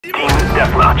Team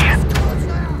deathmatch.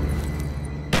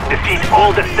 Defeat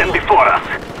all that stand before us.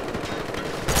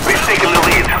 We've taken the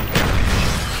lead.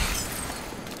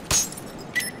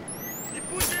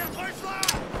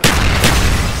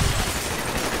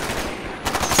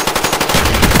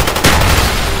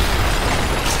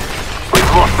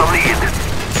 We've lost the lead.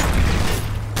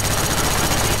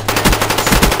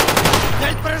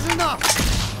 Цель поражена!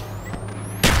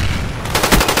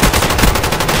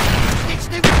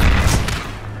 Отличный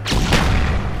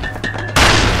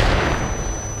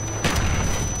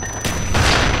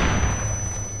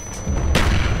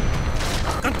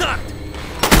контакт!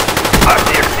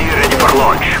 RCXD ready for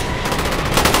launch.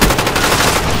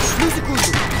 Шлю секунду!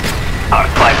 Our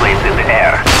spy planes in the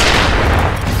air.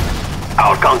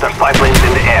 Our counter spy planes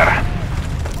in the air.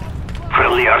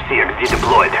 Friendly RCXD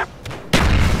deployed.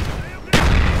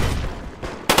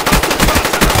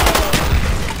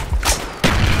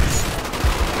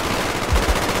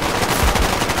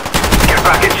 Care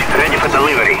package ready for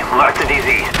delivery. Mark the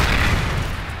DZ.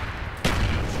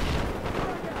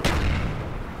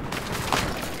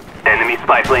 Enemy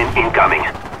spy plane incoming.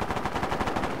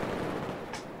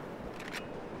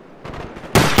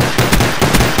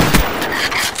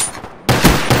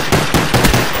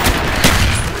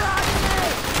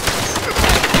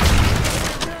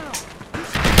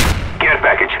 Care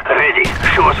package ready.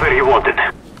 Show us where you want it.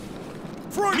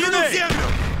 Минус землю!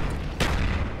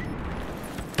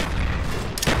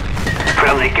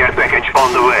 Friendly care package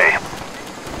on the way.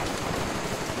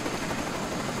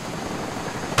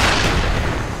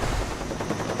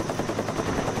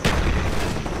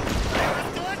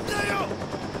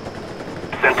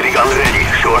 Sentry gun ready.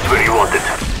 Show us where you want it.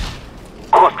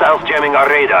 Hostiles jamming our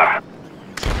radar.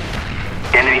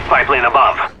 Enemy spy plane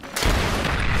above.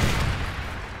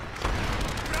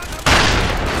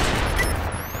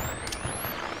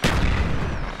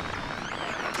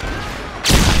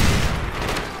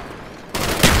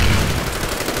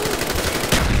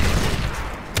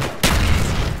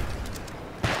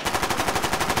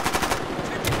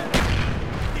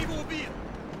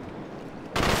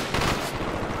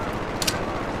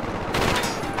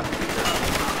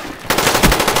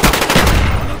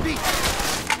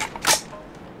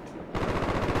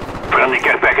 Friendly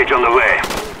care package on the way.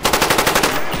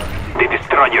 They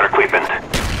destroyed your equipment.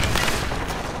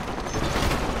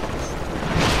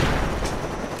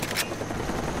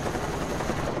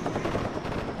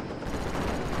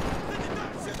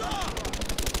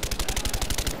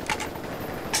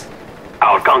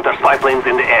 Our counter spy planes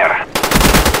in the air.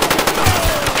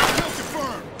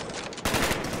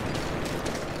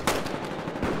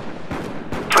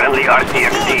 Friendly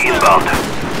RCXD inbound.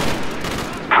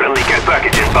 Friendly care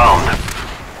package inbound.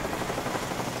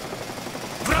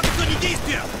 Враг в зоне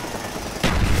действия!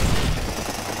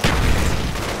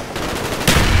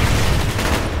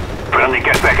 Friendly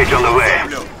care package on the way.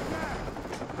 Землю!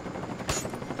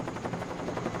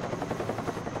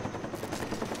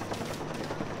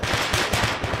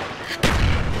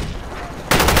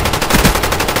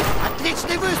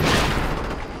 Отличный выстрел!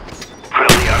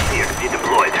 Friendly RCXD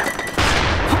deployed.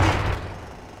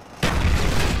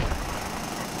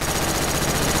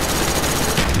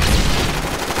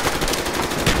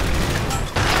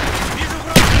 Вижу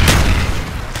врага!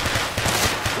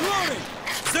 Ловим!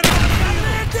 Взрывай!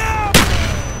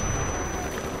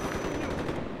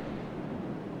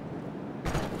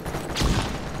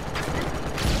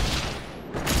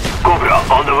 Cobra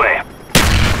on the way.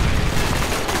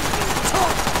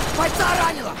 Бойца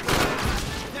ранило!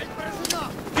 Цель поражена!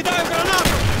 Кидаю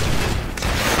гранату!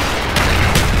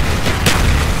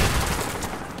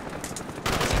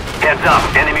 Heads up,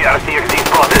 enemy RCXD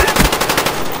spotted.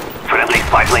 Friendly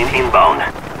spy plane inbound.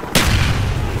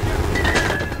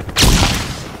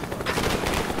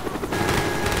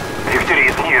 Victory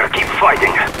is near, keep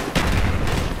fighting.